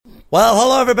Well,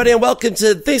 hello everybody and welcome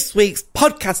to this week's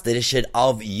podcast edition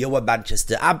of Your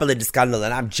Manchester. I'm Belinda Scandal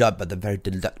and I'm joined by the very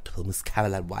delectable Miss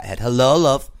Caroline Whitehead. Hello,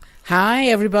 love. Hi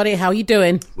everybody, how are you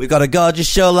doing? We've got a gorgeous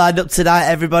show lined up tonight,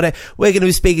 everybody. We're going to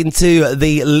be speaking to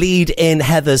the lead in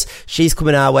Heathers. She's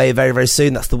coming our way very, very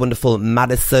soon. That's the wonderful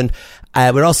Madison.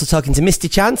 We're also talking to Misty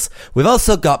Chance. We've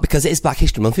also got, because it is Black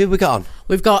History Month, who have we got on?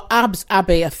 We've got Abs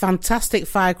Abbey, a fantastic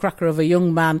firecracker of a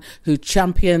young man who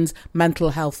champions mental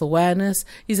health awareness.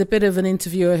 He's a bit of an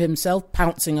interviewer himself,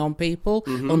 pouncing on people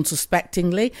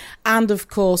unsuspectingly. And of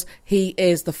course, he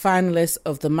is the finalist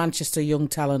of the Manchester Young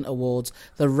Talent Awards,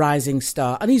 the Rising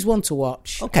Star. And he's one to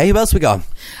watch. Okay, who else we got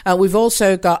on? We've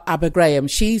also got Abba Graham.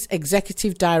 She's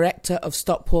Executive Director of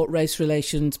Stockport Race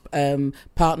Relations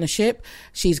Partnership.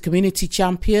 She's a community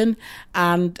champion,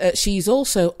 and she's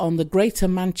also on the Greater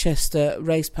Manchester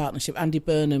Race Partnership, Andy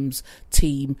Burnham's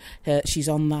team. She's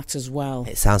on that as well.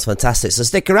 It sounds fantastic. So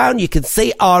stick around. You can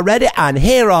see already and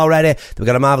hear already that we've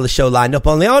got a marvellous show lined up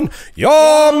only on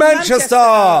Your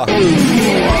Manchester.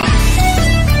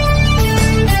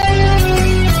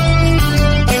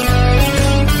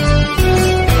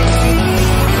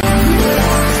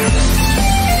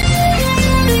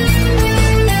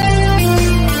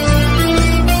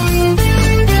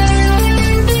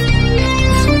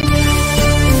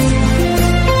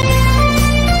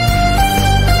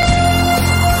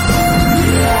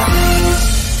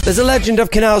 There's a legend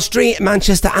of Canal Street,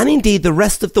 Manchester, and indeed the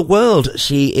rest of the world.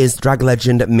 She is drag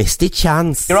legend Misty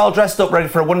Chance. You're all dressed up, ready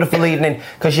for a wonderful evening,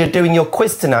 because you're doing your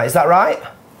quiz tonight, is that right?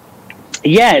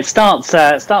 Yeah, it starts in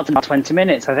about 20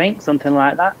 minutes, I think, something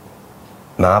like that.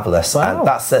 Marvellous. Wow. And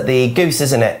that's at the Goose,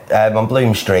 isn't it, on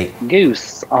Bloom Street?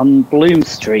 Goose on Bloom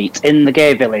Street in the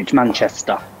Gay Village,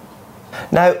 Manchester.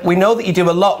 Now, we know that you do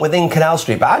a lot within Canal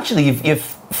Street, but actually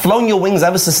you've flown your wings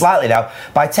ever so slightly now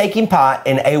by taking part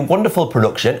in a wonderful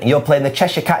production. You're playing the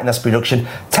Cheshire Cat in this production.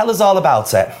 Tell us all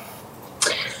about it.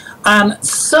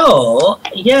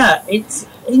 It's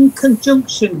in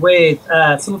conjunction with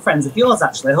some friends of yours,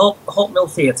 actually, Hope Mill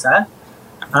Theatre,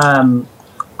 on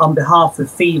behalf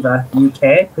of Fever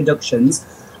UK Productions,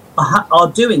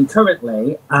 are doing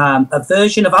currently a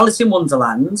version of Alice in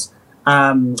Wonderland,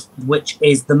 which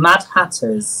is the Mad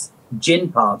Hatter's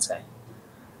Gin Party.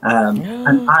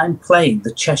 And I'm playing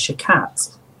the Cheshire Cat.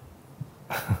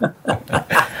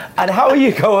 And how do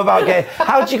you go about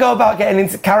getting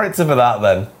into character for that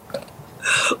then?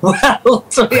 Well,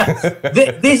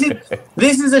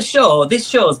 this is a show. This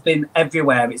show's been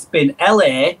everywhere. It's been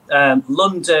LA,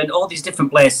 London, all these different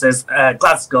places,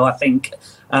 Glasgow, I think.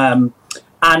 And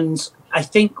I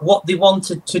think what they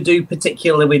wanted to do,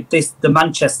 particularly with the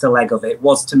Manchester leg of it,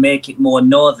 was to make it more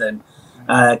northern.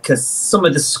 Because some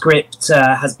of the script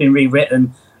has been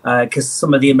rewritten because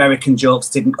some of the American jokes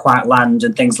didn't quite land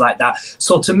and things like that.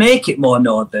 So to make it more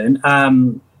northern,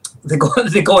 they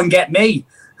go and get me,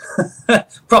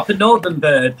 proper northern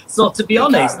bird. So to be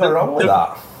honest,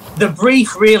 the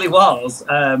brief really was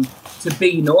to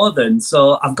be northern.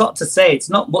 So I've got to say it's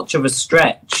not much of a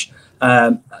stretch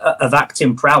of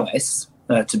acting prowess,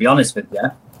 to be honest with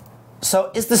you.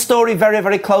 So is the story very,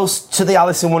 very close to the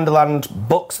Alice in Wonderland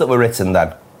books that were written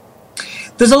then?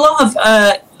 There's a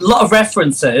lot of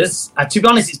references. To be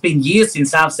honest, it's been years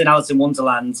since I've seen Alice in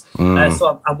Wonderland.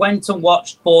 So I went and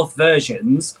watched both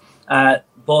versions,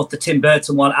 both the Tim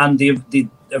Burton one and the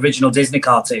original Disney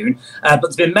cartoon. But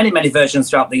there's been many, many versions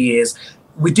throughout the years.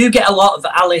 We do get a lot of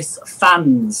Alice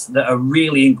fans that are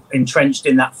really entrenched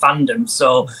in that fandom.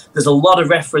 So there's a lot of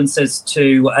references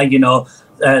to,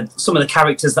 some of the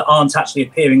characters that aren't actually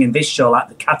appearing in this show, like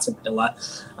the Caterpillar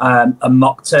and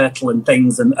Mock Turtle and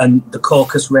things, and the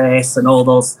Caucus Race and all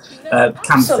those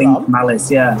camp things from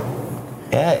Alice, yeah.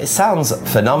 Yeah, it sounds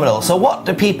phenomenal. So what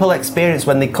do people experience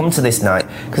when they come to this night?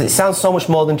 Because it sounds so much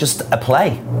more than just a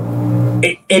play.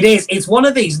 It is. It's one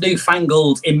of these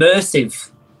newfangled immersive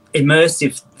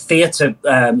theatre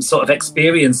sort of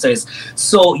experiences.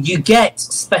 So you get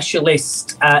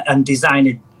specialist and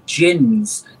designer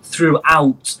gins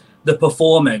throughout the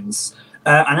performance.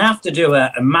 And I have to do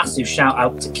a massive shout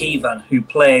out to Keevan, who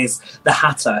plays the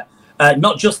Hatter.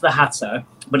 Not just the Hatter,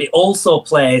 but he also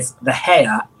plays the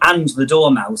Hare and the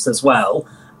Dormouse as well,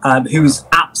 who's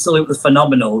absolutely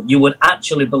phenomenal. You would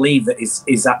actually believe that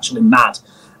he's actually mad.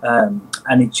 And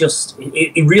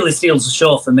it really steals the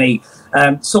show for me.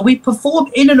 So we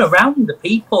perform in and around the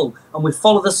people, and we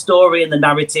follow the story and the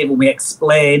narrative, and we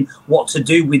explain what to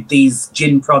do with these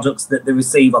gin products that they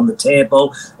receive on the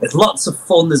table. There's lots of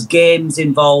fun. There's games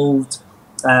involved,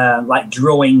 like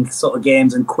drawing sort of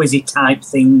games and quizzy type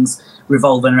things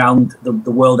revolving around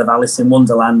the world of Alice in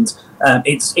Wonderland.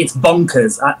 It's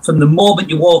bonkers. From the moment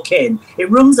you walk in, it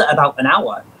runs at about an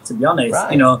hour. to be honest.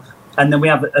 Right. You know, and then we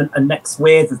have a next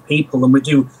wave of people, and we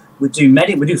do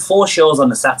 4 shows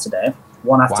on a Saturday,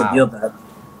 one after the other.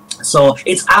 So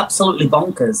it's absolutely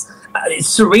bonkers. It's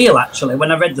surreal, actually.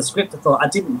 When I read the script, I thought,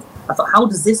 how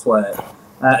does this work?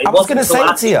 I was going to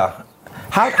say to you,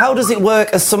 how does it work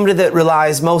as somebody that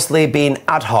relies mostly being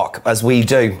ad hoc, as we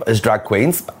do as drag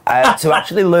queens, to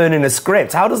actually learning a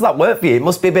script? How does that work for you? It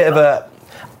must be a bit of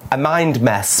a mind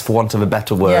mess, for want of a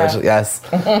better word. Yeah. Yes.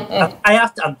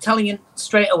 I'm telling you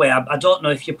straight away, I don't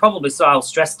know if you probably saw how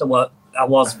stressed I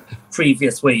was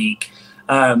previous week.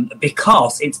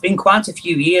 Because it's been quite a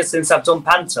few years since I've done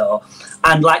panto,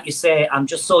 and like you say, I'm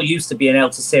just so used to being able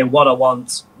to say what I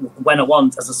want when I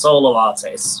want as a solo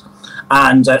artist,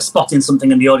 and spotting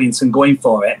something in the audience and going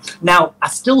for it. Now I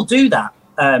still do that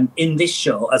in this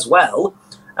show as well.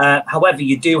 However,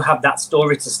 you do have that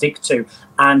story to stick to,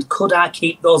 and could I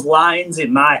keep those lines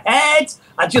in my head?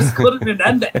 I just couldn't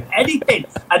remember anything,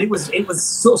 and it was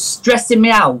sort of stressing me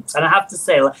out. And I have to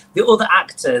say, like, the other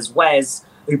actors, Wes,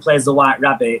 who plays the White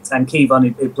Rabbit, and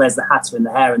Kevon, who plays the Hatter in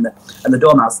the Hare and the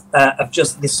Dormouse,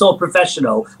 they're so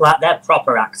professional, like they're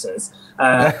proper actors.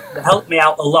 They helped me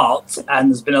out a lot,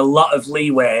 and there's been a lot of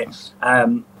leeway.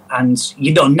 And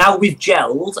you know, now we've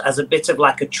gelled as a bit of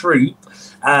like a troupe.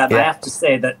 I have to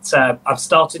say that I've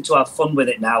started to have fun with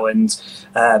it now, and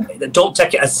don't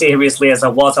take it as seriously as I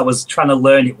was. I was trying to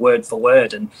learn it word for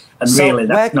word, and so really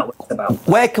that's not what it's about.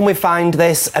 Where can we find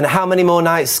this, and how many more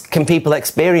nights can people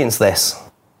experience this?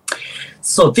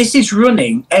 So this is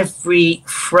running every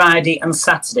Friday and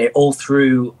Saturday all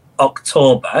through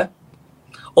October,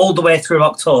 all the way through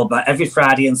October, every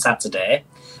Friday and Saturday.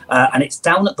 And it's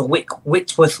down at the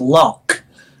Whitworth Lock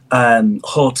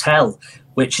Hotel,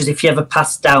 which is, if you ever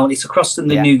pass down, it's across from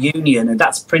the New Union, and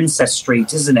that's Princess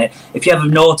Street, isn't it? If you ever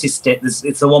noticed it,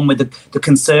 it's the one with the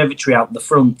conservatory out the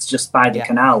front, just by the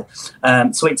canal.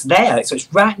 So it's there. So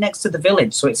it's right next to the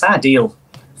village. So it's ideal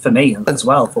for me as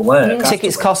well, for work.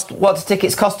 Tickets cost. What do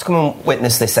tickets cost to come and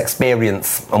witness this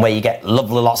experience, and where you get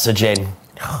lovely lots of gin?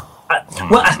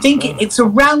 Well, I think it's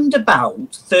around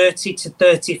about 30 to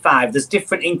 35. There's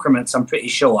different increments, I'm pretty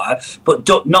sure, but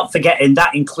not forgetting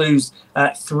that includes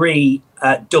 3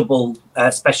 double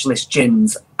specialist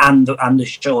gins and the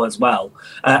show as well,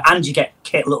 and you get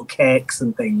little cakes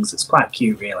and things. It's quite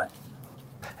cute, really.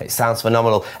 It sounds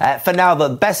phenomenal. For now, the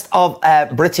best of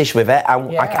British with it,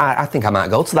 and I think I might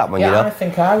go to that one, you know. I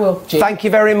think I will. Jim. Thank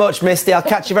you very much, Misty. I'll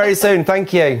catch you very soon.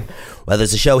 Thank you. Well,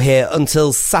 there's a show here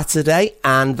until Saturday,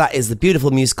 and that is the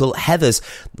beautiful musical Heathers.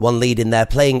 One lead in there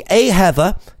playing a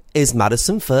Heather is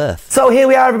Madison Firth. So here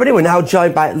we are, everybody. We're now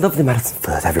joined by lovely Madison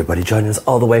Firth, everybody, joining us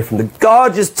all the way from the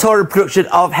gorgeous touring production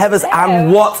of Heathers.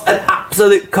 And what an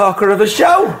absolute corker of a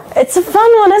show. It's a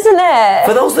fun one, isn't it?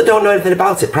 For those that don't know anything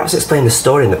about it, perhaps explain the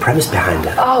story and the premise behind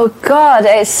it. Oh, God,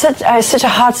 it's such a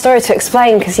hard story to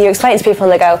explain, because you explain it to people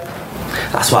and they go...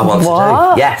 That's what I want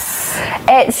to do. Yes.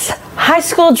 It's high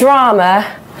school drama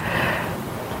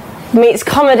meets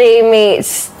comedy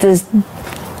meets...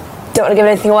 Don't want to give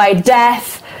anything away.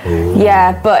 Death. Ooh.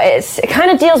 Yeah, but it kind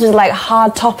of deals with like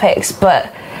hard topics,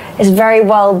 but it's very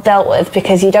well dealt with,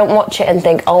 because you don't watch it and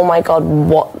think, oh my God,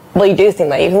 what? Well, you do think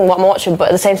that, even what I'm watching, but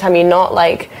at the same time, you're not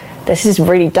like, this is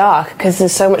really dark, because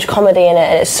there's so much comedy in it,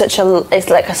 and it's such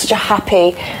a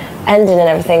happy ending and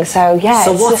everything. So yeah.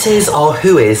 So what is or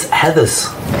who is Heathers?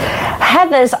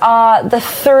 Heathers are the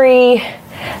three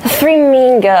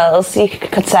mean girls, you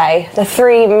could say. The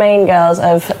 3 main girls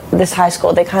of this high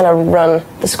school. They kind of run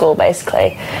the school,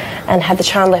 basically. And Heather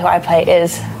Chandler, who I play,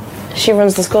 she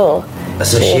runs the school.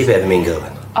 So she's a bit of a mean girl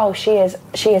then? Oh, she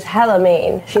is hella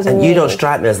mean. She's and mean. You don't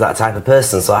strike me as that type of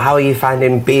person, so how are you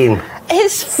finding being...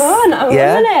 It's fun, I'm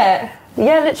loving it.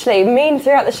 Yeah, literally, mean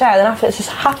throughout the show, then after it's just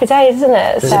happy days, isn't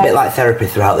it? It's a bit like therapy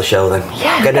throughout the show then.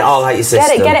 Yeah. Get it all out your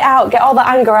system. Get it out, get all the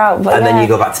anger out. But and then you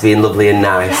go back to being lovely and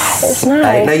nice. Yeah, it's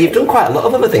nice. Now, you've done quite a lot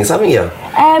of other things, haven't you?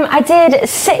 I did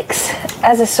 6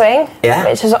 as a swing,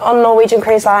 which was on Norwegian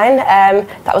Cruise Line.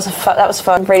 That was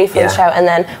fun, really fun show. And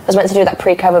then I was meant to do that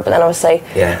pre-COVID, but then obviously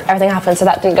everything happened, so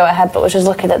that didn't go ahead. But was just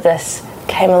lucky that this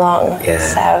came along. Yeah.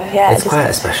 So yeah, it's quite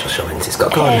a special show, isn't it? It's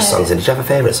got gorgeous songs in it. Did you have a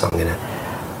favourite song in it?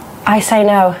 I Say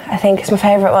No, I think it's my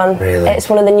favourite one. Really? It's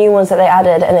one of the new ones that they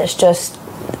added, and it's just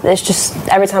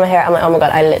every time I hear it, I'm like, oh my God,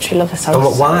 I literally love this song.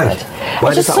 Oh, why?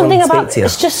 Why does that one speak to you?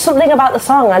 It's just something about the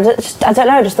song. I don't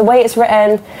know, just the way it's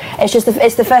written. It's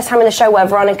the first time in the show where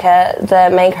Veronica,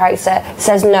 the main character,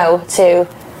 says no to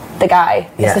the guy.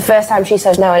 It's the first time she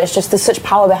says no, and it's just, there's such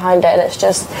power behind it, and it's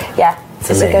just,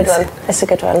 It's a good one. It's a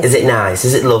good one. Is it nice?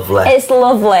 Is it lovely? It's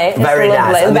lovely. Very it's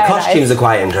nice. lovely. And the Very costumes nice. are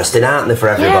quite interesting, aren't they, for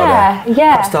everybody?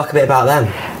 Yeah. Let's talk a bit about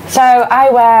them. So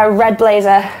I wear a red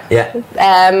blazer. Yeah.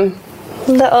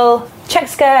 Little check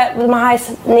skirt with my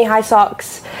knee-high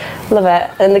socks. Love it.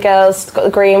 And the girls got the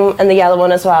green and the yellow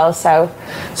one as well. So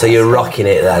you're rocking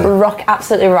it then?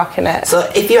 Absolutely rocking it. So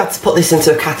if you had to put this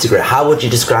into a category, how would you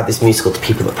describe this musical to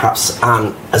people that perhaps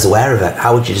aren't as aware of it?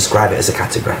 How would you describe it as a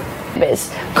category?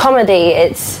 It's comedy,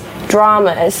 it's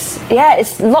drama, it's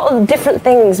a lot of different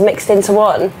things mixed into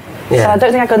one. Yeah. So I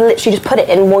don't think I could literally just put it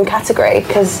in one category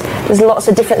because there's lots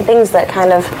of different things that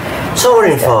kind of...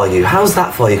 Touring for you, how's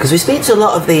that for you? Because we speak to a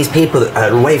lot of these people that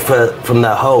are away from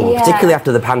their home, particularly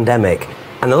after the pandemic,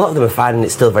 and a lot of them are finding it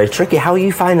still very tricky. How are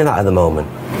you finding that at the moment?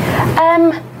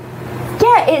 I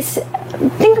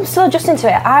think I'm still adjusting to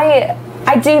it.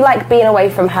 I do like being away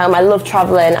from home. I love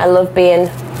travelling. I love being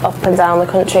up and down the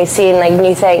country, seeing like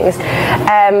new things.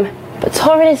 But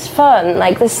touring is fun.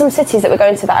 Like there's some cities that we're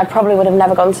going to that I probably would have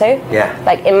never gone to. Yeah.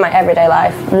 Like in my everyday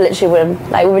life, literally would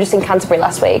have. Like we were just in Canterbury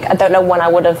last week. I don't know when I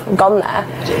would have gone there.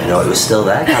 I didn't know it was still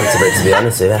there, Canterbury, to be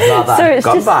honest with you. I thought that So had it's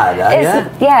gone just, by there,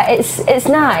 it's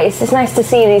nice. It's nice to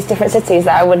see these different cities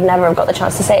that I would never have got the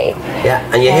chance to see. Yeah,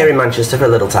 and you're here in Manchester for a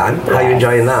little time. How are you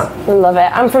enjoying that? Love it.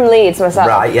 I'm from Leeds myself.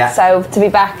 Right, yeah. So to be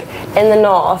back in the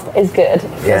north is good.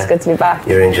 It's good to be back.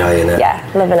 You're enjoying it?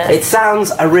 Yeah, loving it. It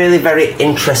sounds a really very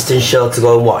interesting show to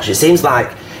go and watch. It seems like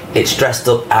it's dressed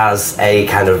up as a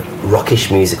kind of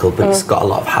rockish musical, but it's got a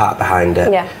lot of heart behind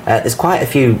it. Yeah. There's quite a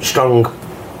few strong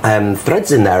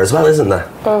threads in there as well, isn't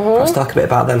there? Let's talk a bit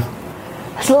about them.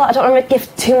 There's a lot. I don't want to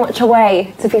give too much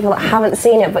away to people that haven't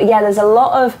seen it, but yeah, there's a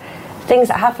lot of things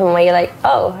that happen where you're like,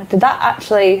 oh, did that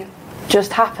actually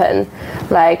just happen?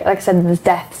 Like I said, there's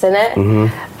deaths in it.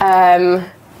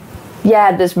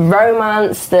 There's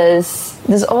romance,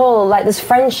 there's all like there's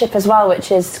friendship as well,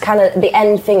 which is kind of the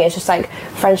end thing. It's just like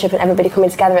friendship and everybody coming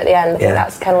together at the end. I think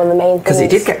that's kind of one of the main things. Because it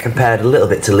did get compared a little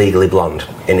bit to Legally Blonde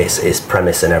in its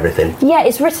premise and everything. Yeah,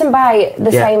 it's written by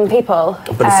the same people,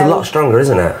 but it's a lot stronger,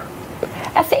 isn't it?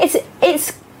 I think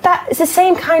it's the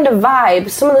same kind of vibe.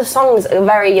 Some of the songs are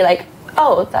very like,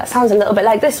 oh, that sounds a little bit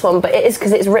like this one, but it is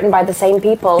because it's written by the same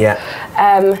people. Yeah.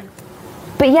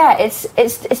 But yeah,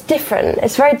 it's different.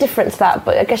 It's very different to that,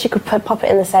 but I guess you could pop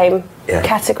it in the same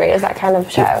category as that kind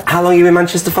of show. How long are you in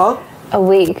Manchester for? A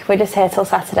week. We're just here till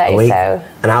Saturday. A week. So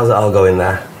And how's it all going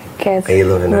there? good. Are you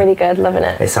loving it? Really good, loving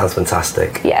it. It sounds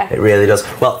fantastic. Yeah. It really does.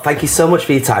 Well, thank you so much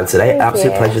for your time today.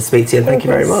 Absolute pleasure to speak to you, and thank you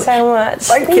very much. So much.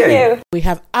 Thank you. We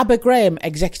have Abba Graham,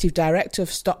 Executive Director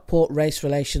of Stockport Race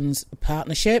Relations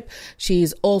Partnership.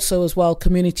 She's also as well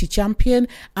Community Champion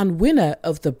and winner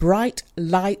of the Bright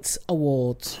Lights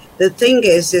Awards. The thing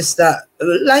is that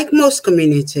like most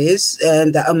communities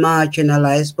that are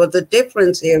marginalised, but the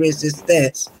difference here is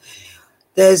this.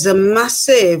 There's a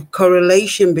massive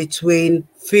correlation between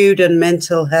food and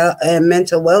mental health,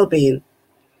 mental well-being.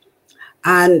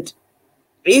 And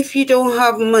if you don't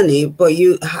have money, but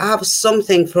you have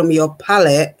something from your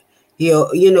palate,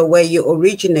 where you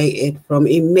originated from,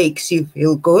 it makes you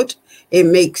feel good. It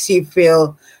makes you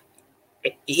feel,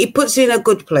 it puts you in a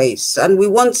good place. And we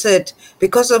wanted,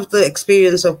 because of the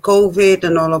experience of COVID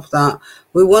and all of that,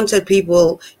 we wanted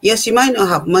people, yes, you might not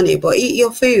have money, but eat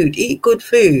your food, eat good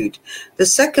food. The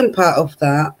second part of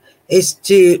that is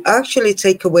to actually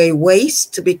take away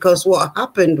waste, because what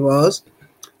happened was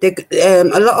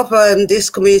a lot of this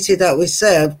community that we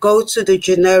serve go to the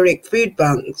generic food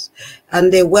banks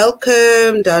and they're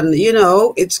welcomed and,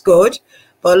 it's good.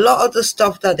 But a lot of the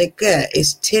stuff that they get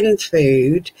is tin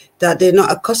food that they're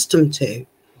not accustomed to.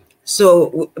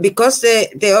 So because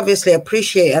they obviously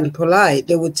appreciate and polite,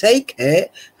 they would take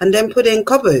it and then put it in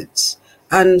cupboards.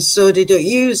 And so they don't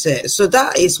use it. So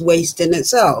that is waste in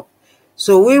itself.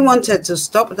 So we wanted to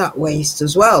stop that waste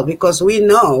as well, because we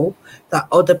know that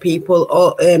other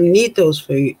people need those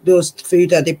food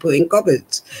that they put in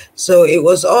cupboards. So it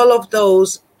was all of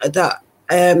those that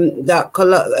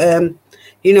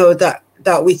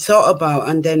we thought about,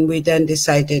 and then we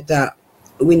decided that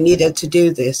we needed to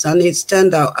do this, and it's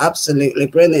turned out absolutely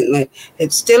brilliantly.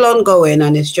 It's still ongoing,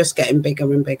 and it's just getting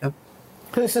bigger and bigger.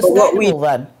 It's sustainable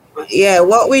then. Yeah,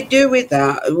 what we do with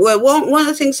that, well, one of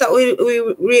the things that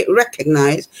we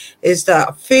recognise is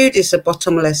that food is a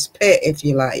bottomless pit, if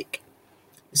you like.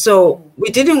 So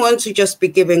we didn't want to just be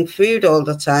giving food all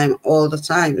the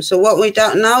time. So what we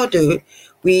now do,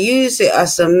 we use it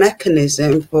as a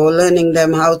mechanism for learning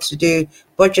them how to do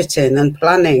budgeting and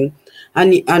planning,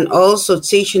 and also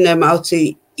teaching them how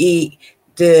to eat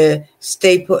the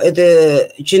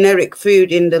generic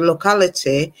food in the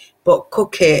locality, but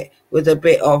cook it with a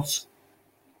bit of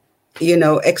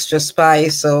extra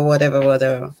spice or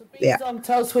whatever. Yeah. On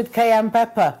toast with cayenne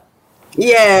pepper.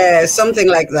 Yeah, something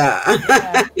like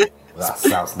that. Yeah. That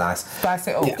sounds nice. Spice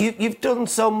it up. You've done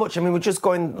so much. I mean, we're just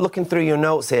looking through your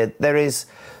notes here. There is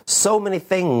so many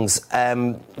things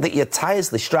that you're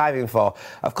tirelessly striving for.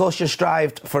 Of course, you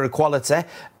strived for equality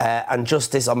and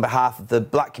justice on behalf of the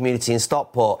black community in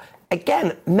Stockport.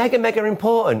 Again, mega, mega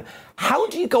important. How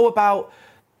do you go about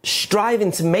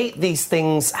striving to make these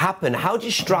things happen? How do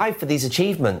you strive for these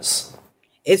achievements?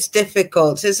 It's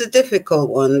difficult. It's a difficult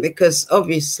one because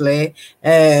obviously,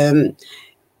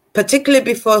 particularly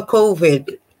before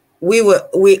COVID,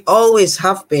 we always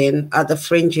have been at the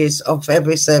fringes of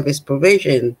every service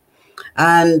provision.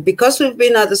 And because we've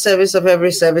been at the service of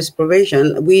every service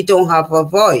provision, we don't have a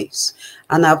voice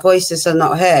and our voices are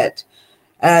not heard.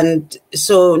 And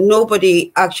so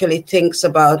nobody actually thinks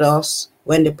about us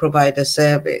when they provide a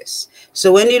service.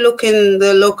 So when you look in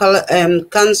the local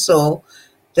council,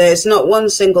 there's not one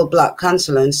single black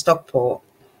councillor in Stockport.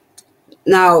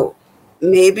 Now,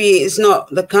 maybe it's not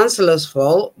the councillor's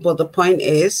fault, but the point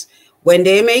is, when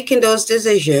they're making those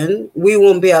decisions, we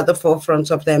won't be at the forefront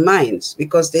of their minds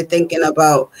because they're thinking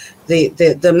about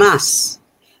the mass.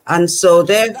 And so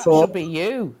therefore... That should be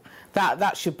you.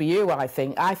 That should be you, I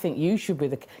think. I think you should be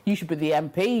the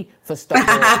MP for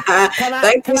Stockport.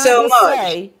 Thank you so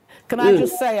much. Can I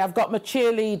just say, I've got my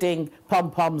cheerleading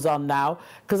pom-poms on now,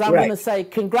 because I'm going to say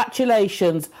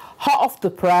congratulations, hot off the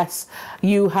press.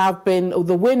 You have been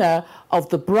the winner of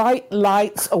the Bright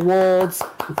Lights Awards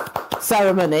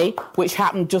ceremony, which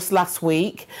happened just last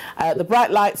week. The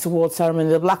Bright Lights Awards ceremony,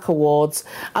 the Black Awards.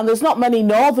 And there's not many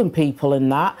Northern people in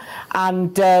that.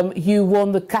 And you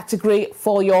won the category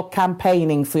for your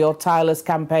campaigning, for your tireless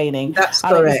campaigning. That's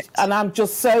correct. And I'm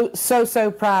just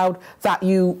so proud that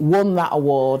you won that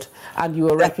award and you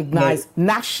were recognised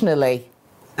nationally.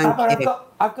 I've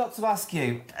got to ask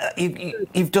you,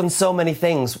 you've done so many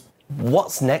things.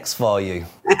 What's next for you?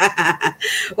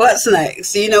 What's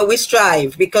next? We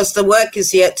strive because the work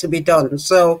is yet to be done.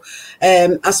 So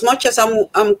as much as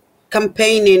I'm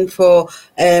campaigning for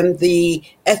the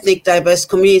ethnic diverse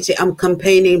community, I'm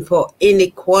campaigning for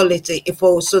inequality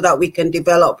so that we can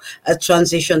develop a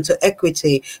transition to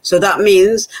equity. So that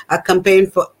means I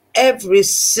campaign for every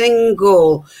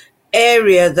single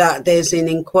area that there's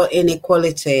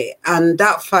inequality, and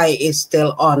that fight is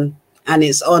still on. And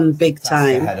it's on big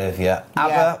time. Ahead of you.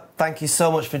 Abba, thank you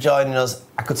so much for joining us.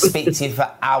 I could speak to you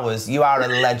for hours. You are a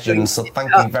legend, so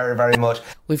thank you very, very much.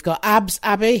 We've got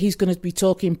Abby. He's going to be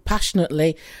talking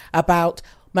passionately about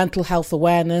mental health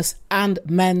awareness and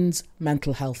men's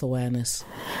mental health awareness.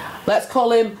 Let's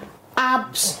call him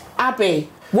Abby.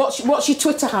 What's your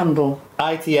Twitter handle?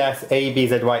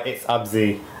 ITSABZY. It's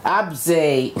Abzy.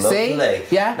 Abzy. Lovely.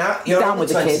 See? Yeah. Now, you're down only with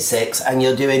the 26 and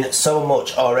you're doing so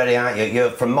much already, aren't you? You're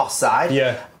from Moss Side.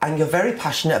 Yeah. And you're very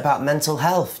passionate about mental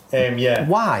health. Yeah.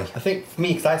 Why? I think for me,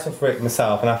 because I suffer it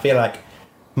myself, and I feel like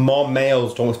more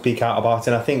males don't speak out about it.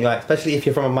 And I think, especially if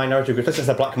you're from a minority group, especially as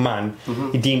a black man,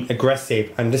 you're deemed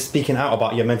aggressive, and just speaking out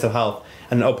about your mental health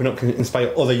and open up can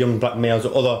inspire other young black males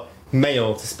or other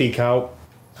males to speak out.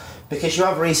 Because you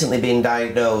have recently been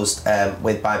diagnosed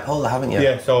with bipolar, haven't you?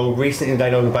 Yeah, so recently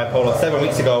diagnosed with bipolar. 7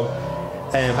 weeks ago,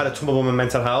 had a tumble with my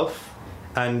mental health,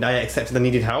 and I accepted I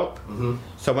needed help.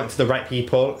 So I went to the right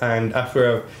people, and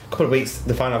after a couple of weeks,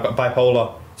 they found out I've got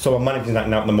bipolar. So I'm managing that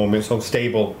now at the moment, so I'm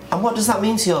stable. And what does that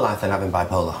mean to your life then, having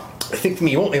bipolar? I think for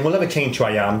me, it will never change who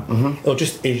I am. It'll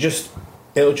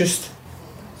just,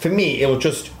 for me, it will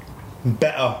just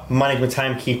better manage my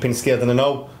timekeeping skills, and I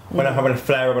know when I'm having a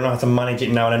flare up, I know how to manage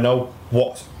it now, and I know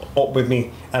what's up with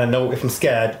me, and I know if I'm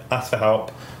scared, ask for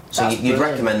help. So you'd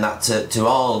recommend that to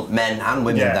all men and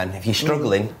women then? If you're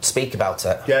struggling, speak about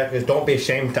it. Yeah, because don't be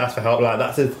ashamed to ask for help.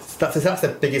 That's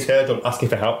the biggest hurdle, asking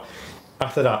for help.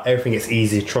 After that, everything gets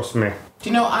easy, trust me. Do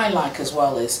you know what I like as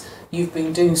well is you've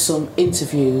been doing some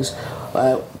interviews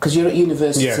because you're at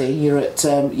university. You're at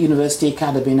University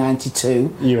Academy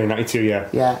 92. You're in 92, yeah.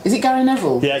 Yeah. Is it Gary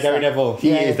Neville? Yeah, Gary Neville.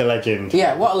 He is the legend.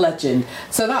 Yeah, what a legend.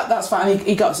 So that's fine.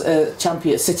 He got a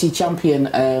city champion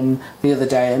the other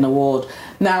day, an award.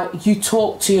 Now, you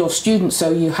talk to your students, so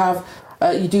you have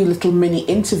you do little mini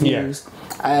interviews.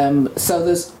 Yeah. So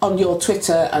there's on your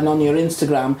Twitter and on your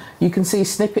Instagram, you can see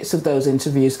snippets of those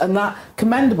interviews, and that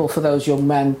commendable for those young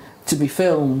men to be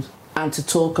filmed and to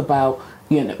talk about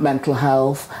mental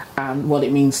health and what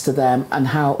it means to them and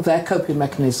how their coping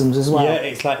mechanisms as well. Yeah,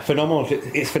 it's phenomenal.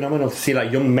 It's phenomenal to see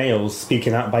young males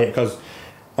speaking out about it, because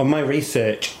on my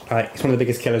research, it's one of the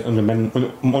biggest killers under men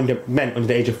under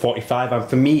the age of 45, and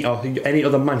for me or any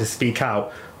other man to speak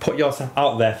out, put yourself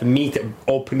out there, for me to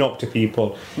open up to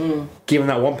people, giving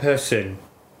that one person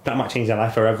that might change their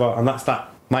life forever. And that's that.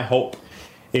 My hope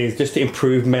is just to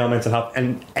improve male mental health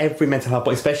and every mental health,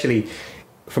 but especially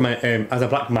from as a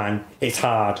black man, it's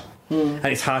hard. And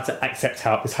it's hard to accept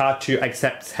help. It's hard to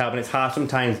accept help, and it's hard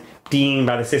sometimes deemed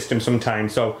by the system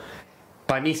sometimes. So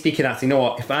by me speaking out, you know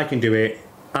what, if I can do it,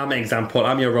 I'm an example,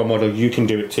 I'm your role model, you can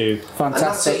do it too. Fantastic. And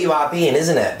that's what you are being,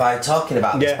 isn't it? By talking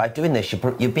about this, by doing this,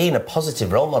 you're being a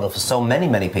positive role model for so many,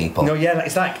 many people. No, yeah,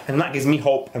 it's like, and that gives me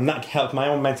hope, and that helps my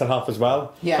own mental health as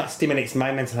well. Yeah. That stimulates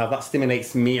my mental health, that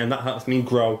stimulates me, and that helps me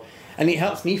grow. And it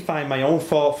helps me find my own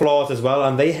flaws as well,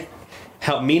 and they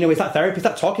help me. You know, it's like therapy, it's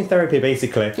like talking therapy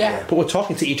basically. Yeah. But we're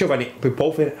talking to each other, and we're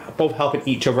both helping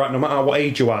each other out, no matter what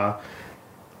age you are.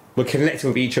 We're connecting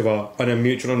with each other on a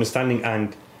mutual understanding,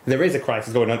 and there is a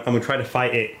crisis going on, and we're trying to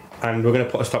fight it, and we're going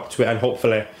to put a stop to it, and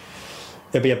hopefully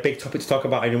there'll be a big topic to talk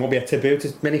about, and it won't be a taboo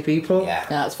to many people. Yeah,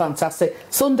 that's fantastic.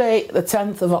 Sunday, the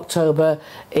 10th of October,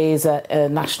 is a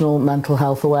National Mental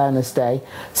Health Awareness Day.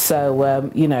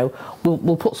 So, you know,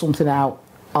 we'll put something out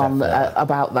on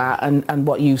about that and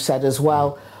what you said as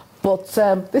well. But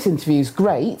this interview's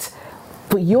great.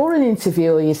 But you're an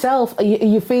interviewer yourself. Are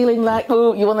you feeling like,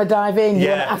 oh, you want to dive in? You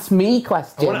want to ask me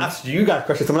questions? I want to ask you guys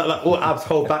questions. I'm like, oh, Abs,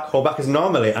 hold back. Because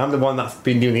normally I'm the one that's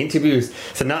been doing the interviews.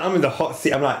 So now I'm in the hot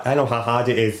seat. I'm like, I know how hard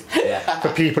it is for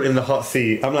people in the hot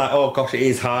seat. I'm like, oh gosh, it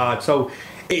is hard. So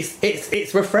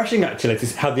it's refreshing actually to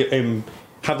have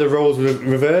the roles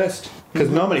reversed. Because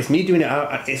normally it's me doing it.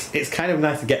 It's kind of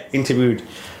nice to get interviewed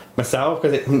myself,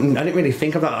 because I didn't really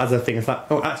think of that as a thing. It's like,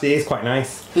 oh, actually, it is quite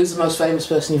nice. Who's the most famous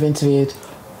person you've interviewed?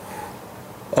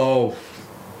 Maya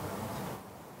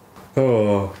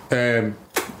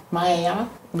Jama.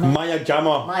 Maya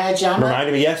Jama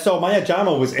reminded me. Yes, so Maya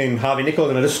Jama was in Harvey Nichols,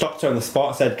 and I just stopped her on the spot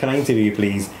and said, "Can I interview you,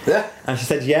 please?" Yeah. And she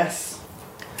said yes.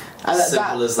 And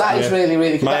that is really,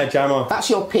 really good. Maya Jama. That's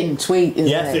your pinned tweet, isn't it?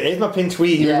 Yes, it is my pinned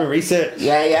tweet. You did research.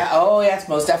 Yeah. Oh, yes,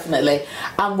 most definitely.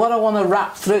 And what I want to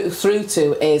wrap through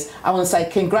to is, I want to say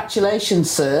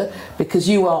congratulations, sir, because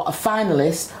you are a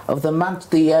finalist of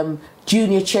the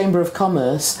Junior Chamber of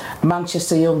Commerce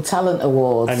Manchester Young Talent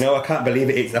Awards. I know, I can't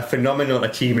believe it. It's a phenomenal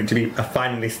achievement to be a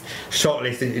finalist,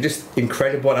 shortlisted. It's just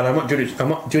incredible, and I'm not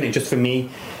doing it just for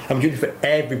me. I'm doing it for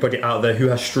everybody out there who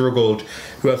has struggled,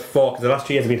 who has fought. Because the last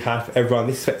 2 years have been hard for everyone.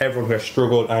 This is for everyone who has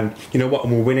struggled, and you know what?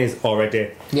 And we're winners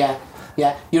already. Yeah.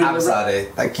 You're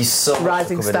Abzadeh, thank you so much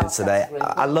for coming in today.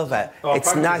 I love it.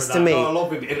 It's nice to meet. I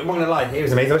love it. I'm not gonna lie, it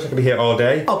was amazing. I wish I could be here all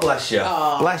day. Oh, bless you.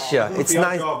 Bless you. It's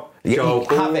nice.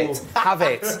 Have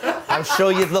it. I'm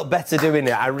sure you'd look better doing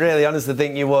it. I really honestly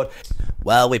think you would.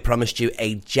 Well, we promised you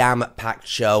a jam-packed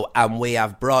show, and we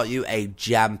have brought you a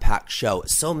jam-packed show.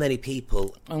 So many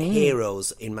people,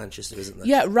 heroes in Manchester, isn't there?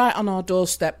 Yeah, right on our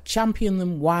doorstep. Champion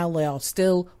them while they are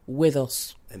still with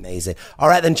us. Amazing. All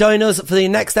right, then join us for the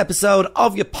next episode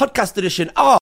of your podcast edition of